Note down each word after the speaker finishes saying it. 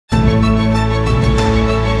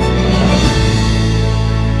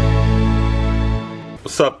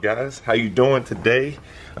up, guys? How you doing today?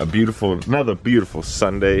 Another beautiful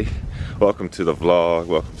Sunday. Welcome to the vlog.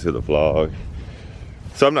 Welcome to the vlog.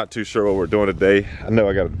 So I'm not too sure what we're doing today. I know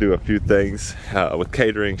I got to do a few things. With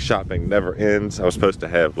catering, shopping never ends. I was supposed to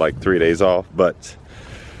have like 3 days off, but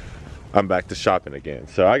I'm back to shopping again.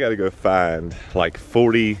 So I got to go find like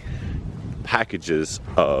 40 packages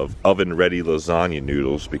of oven-ready lasagna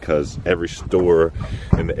noodles because every store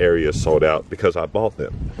in the area sold out because I bought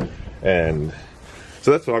them. And so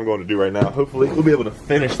that's what I'm going to do right now. Hopefully we'll be able to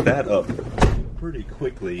finish that up pretty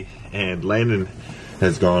quickly. And Landon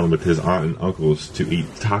has gone with his aunt and uncles to eat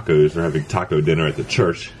tacos. They're having taco dinner at the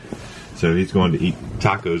church. So he's going to eat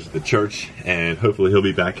tacos at the church, and hopefully he'll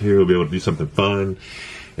be back here. He'll be able to do something fun.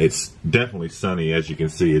 It's definitely sunny, as you can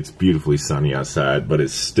see. It's beautifully sunny outside, but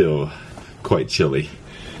it's still quite chilly.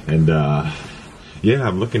 And yeah,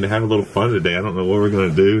 I'm looking to have a little fun today. I don't know what we're going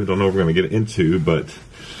to do. Don't know what we're going to get into, but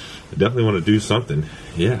I definitely want to do something.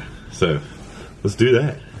 Yeah, so let's do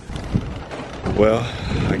that. Well,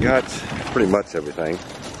 I got pretty much everything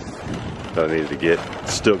that I needed to get.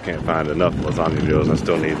 Still can't find enough lasagna noodles. I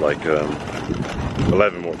still need like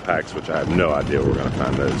 11 more packs, which I have no idea where we're going to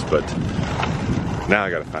find those. But now I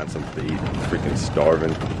got to find something to eat. I'm freaking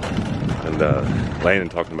starving. And Landon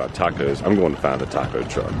talking about tacos. I'm going to find the taco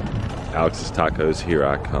truck. Alex's Tacos, here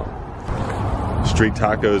I come. Street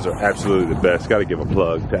tacos are absolutely the best. Got to give a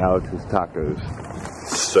plug to Alex's Tacos.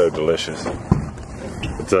 So delicious.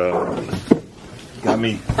 It's got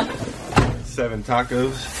me 7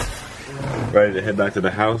 tacos. Ready to head back to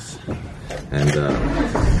the house and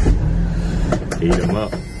eat them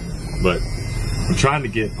up. But I'm trying to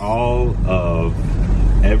get all of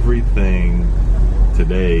everything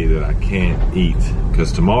today that I can't eat,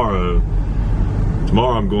 because tomorrow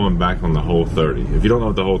I'm going back on the Whole30. If you don't know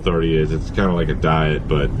what the Whole30 is, it's kind of like a diet,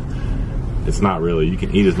 but it's not really. You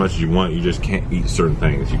can eat as much as you want, you just can't eat certain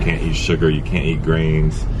things. You can't eat sugar, you can't eat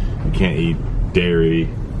grains, you can't eat dairy,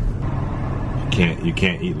 you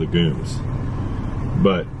can't eat legumes.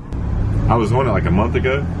 But I was on it like a month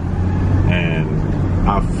ago, and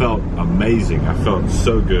I felt amazing. I felt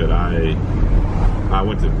so good. I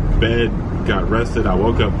went to bed, got rested, I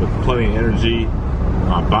woke up with plenty of energy.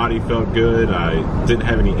 My body felt good. I didn't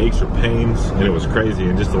have any aches or pains, and it was crazy.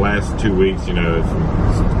 In just the last 2 weeks, you know,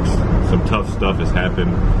 some tough stuff has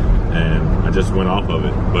happened, and I just went off of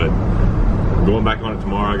it. But I'm going back on it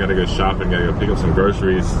tomorrow. I gotta go shopping, gotta go pick up some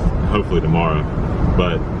groceries, hopefully tomorrow.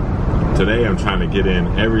 But today I'm trying to get in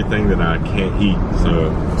everything that I can't eat.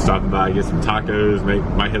 So stopping by, get some tacos,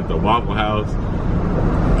 might hit the Waffle House.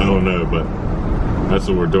 I don't know, but that's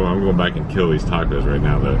what we're doing. I'm going back and kill these tacos right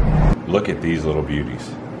now, though. Look at these little beauties.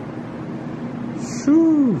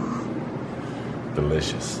 Whew.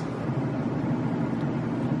 Delicious.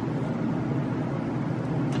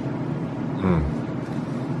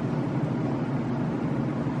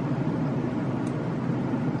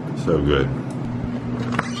 So good.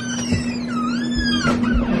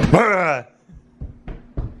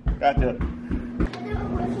 Gotcha.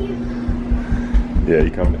 Yeah,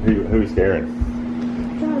 you come. Who's scaring?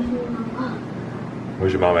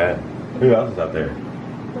 Where's your mom at? Who else is out there?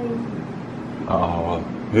 Oh,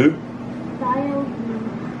 who? Style.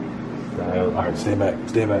 All right, stand back.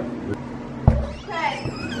 Stand back. Okay.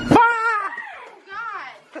 Oh,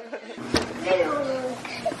 God.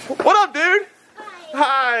 What up, dude?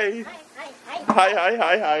 Hi.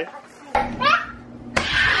 Hi.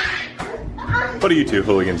 What are you two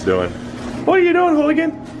hooligans doing? What are you doing,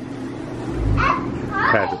 hooligan?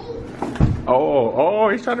 Oh,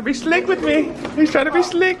 he's trying to be slick with me. He's trying to be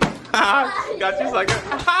slick. Got you, sucker.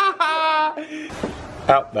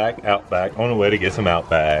 Outback. On the way to get some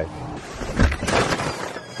Outback.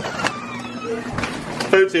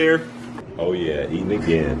 Food's here. Oh yeah, eating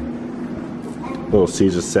again. Little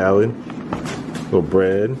Caesar salad. Little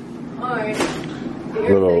bread. Alright.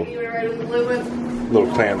 Little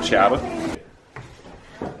clam chowder.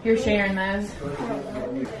 You're sharing those.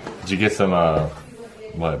 Did you get some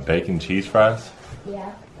what, bacon cheese fries?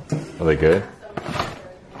 Yeah. Are they good?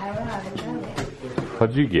 I don't know how to tell it.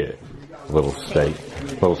 What'd you get? Little steak,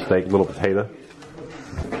 little potato.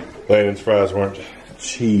 Landon's fries weren't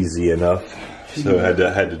cheesy enough, so I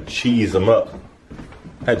had to cheese them up.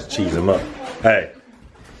 Hey,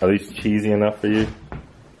 are these cheesy enough for you?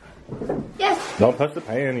 Yes. Don't touch the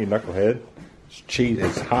pan, you knucklehead. It's cheese.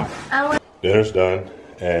 It's hot. Dinner's done,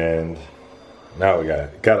 and now we gotta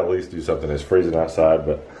at least do something. It's freezing outside,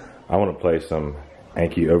 but I want to play some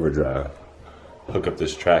Anki Overdrive. Hook up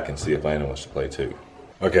this track and see if Landon wants to play too.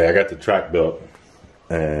 Okay, I got the track built,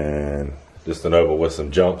 and just an oval with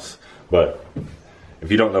some jumps. But if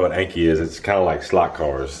you don't know what Anki is, it's kind of like slot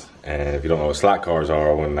cars. And if you don't know what slot cars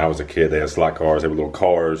are, when I was a kid, they had slot cars. They were little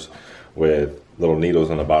cars with little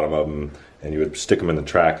needles on the bottom of them, and you would stick them in the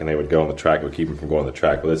track, and they would go on the track. It would keep them from going on the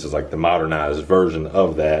track. But this is like the modernized version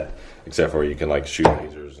of that, except for you can like shoot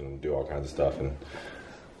lasers and do all kinds of stuff. And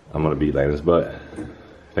I'm gonna beat Landon's butt.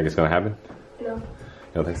 Think it's gonna happen? No. You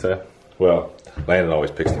don't think so? Well, Landon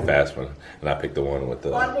always picks the fast one, and I pick the one with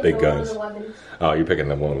the big guns. Oh, you're picking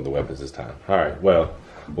the one with the weapons this time. All right, well,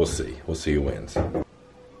 we'll see. We'll see who wins.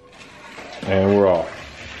 And we're off.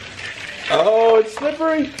 Oh, it's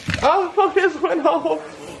slippery. Oh, this went off.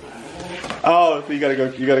 Oh, so you gotta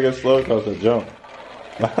go slow across the jump.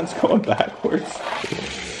 Mine's going backwards.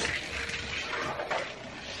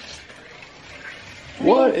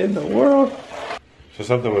 What in the world? So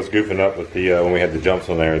something was goofing up with the when we had the jumps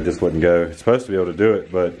on there. It just wouldn't go. It's supposed to be able to do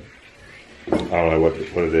it, but I don't know what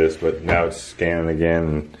it is. But now it's scanning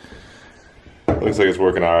again, and it looks like it's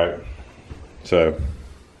working all right. So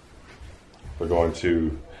we're going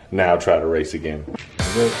to now try to race again.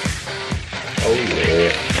 Oh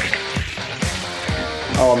yeah!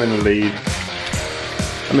 Oh, I'm in the lead.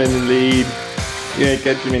 I'm in the lead. You ain't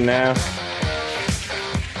catching me now.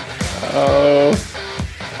 Oh.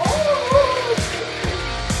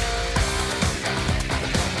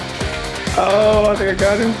 Oh, I think I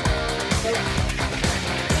got him.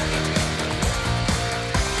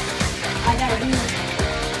 I got you.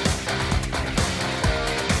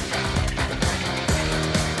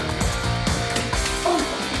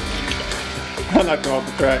 I knocked him off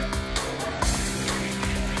the track.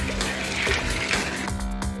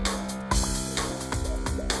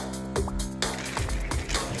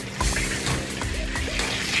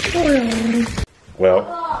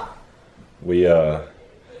 Well, we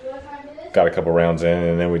got a couple rounds in,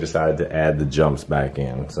 and then we decided to add the jumps back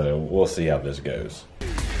in. So we'll see how this goes.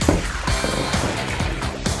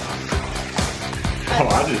 Oh,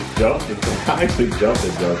 I just jumped it. I actually jumped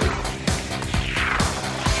it, jumped it.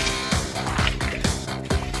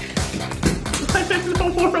 What in the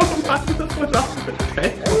world am I doing off the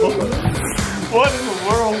table? What in the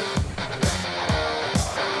world?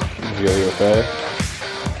 You gotta go fast.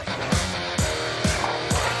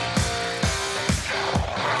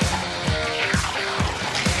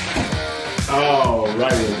 Oh,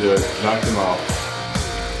 right into it. Knocked him off.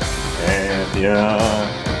 And yeah.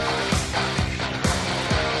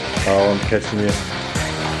 Oh, I'm catching you.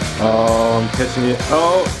 Oh, I'm catching you.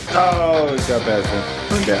 Oh, it got past him.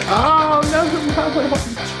 Okay. Oh, no, I went off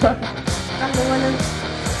the track. I'm the winner.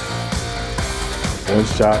 One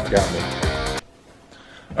shot got me.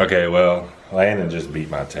 Okay, well, Landon just beat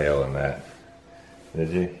my tail in that. Did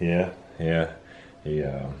you? Yeah.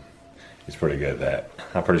 He's pretty good at that.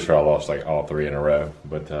 I'm pretty sure I lost like all 3 in a row,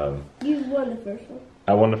 but You won the first one.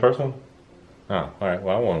 I won the first one? Oh, all right.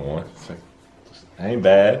 Well, I won one. So, that ain't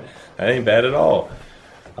bad. That ain't bad at all.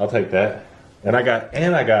 I'll take that. And I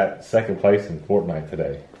got second place in Fortnite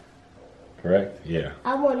today. Correct? Yeah.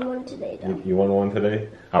 I won one today, though. You won one today?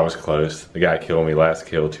 I was close. The guy killed me last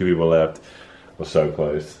kill. 2 people left. Was so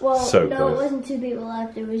close. Well, so no, close. it wasn't 2 people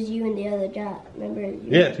left. It was you and the other guy. Remember?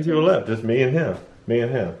 Yeah, 2 people left. Just me and him. Me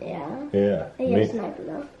and him. Yeah. Yeah. He got a sniper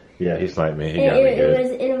though. Yeah, he sniped me. He got me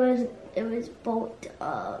good. It was Bolt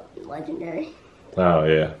legendary. Oh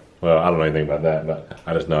yeah. Well, I don't know anything about that, but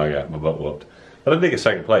I just know I got my butt whooped. But I did get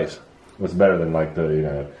second place. It was better than like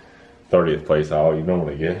the 30th place all you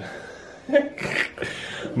normally get.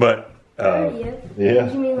 But 30th?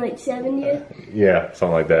 yeah. You mean like 70th? Yeah,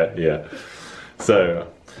 something like that. Yeah. So,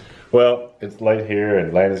 well, it's late here,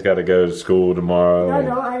 and Landon's got to go to school tomorrow. No, I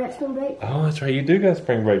don't. I got spring break. Oh, that's right. You do got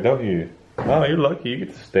spring break, don't you? Oh, you're lucky. You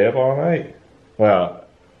get to stay up all night. Well,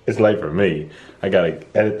 it's late for me. I got to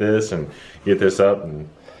edit this and get this up, and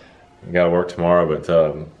I got to work tomorrow. But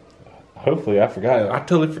hopefully, I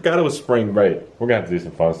totally forgot it was spring break. We're going to have to do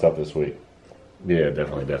some fun stuff this week. Yeah,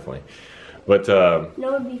 definitely. But,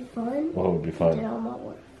 No, it'd be fun. what would be fun? Do all my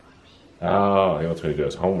work. Oh, he wants me to do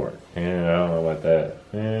his homework. Yeah, I don't know about that.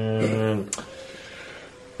 Yeah.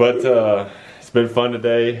 But it's been fun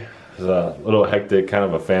today. It's a little hectic, kind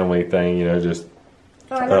of a family thing, just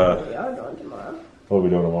Oh, I know what we are doing tomorrow. what are we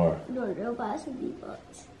doing tomorrow? We're going to go buy some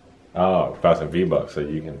V-Bucks. Oh, buy some V-Bucks so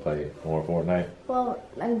you can play more Fortnite? Well,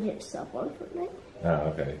 I can get stuff on Fortnite. Oh,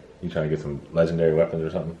 okay. You trying to get some legendary weapons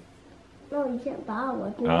or something? No, you can't buy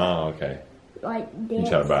weapons. Oh, okay. Like You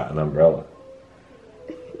trying to buy an umbrella?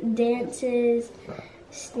 dances,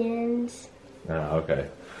 skins. Oh, okay.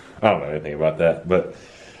 I don't know anything about that, but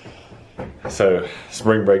so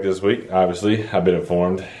spring break this week. Obviously, I've been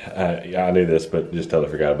informed. I knew this, but just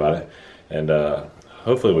totally forgot about it. And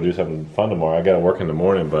hopefully, we'll do something fun tomorrow. I got to work in the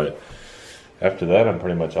morning, but after that, I'm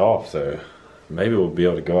pretty much off. So maybe we'll be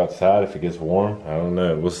able to go outside if it gets warm. I don't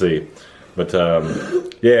know. We'll see. But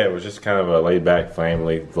yeah, it was just kind of a laid back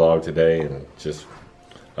family vlog today, and just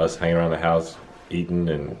us hanging around the house, eating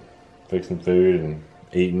and fixing food and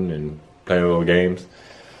eating and playing little games.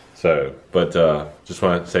 So, but just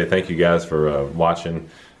want to say thank you guys for watching.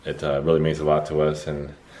 It really means a lot to us,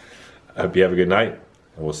 and I hope you have a good night,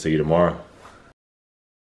 and we'll see you tomorrow.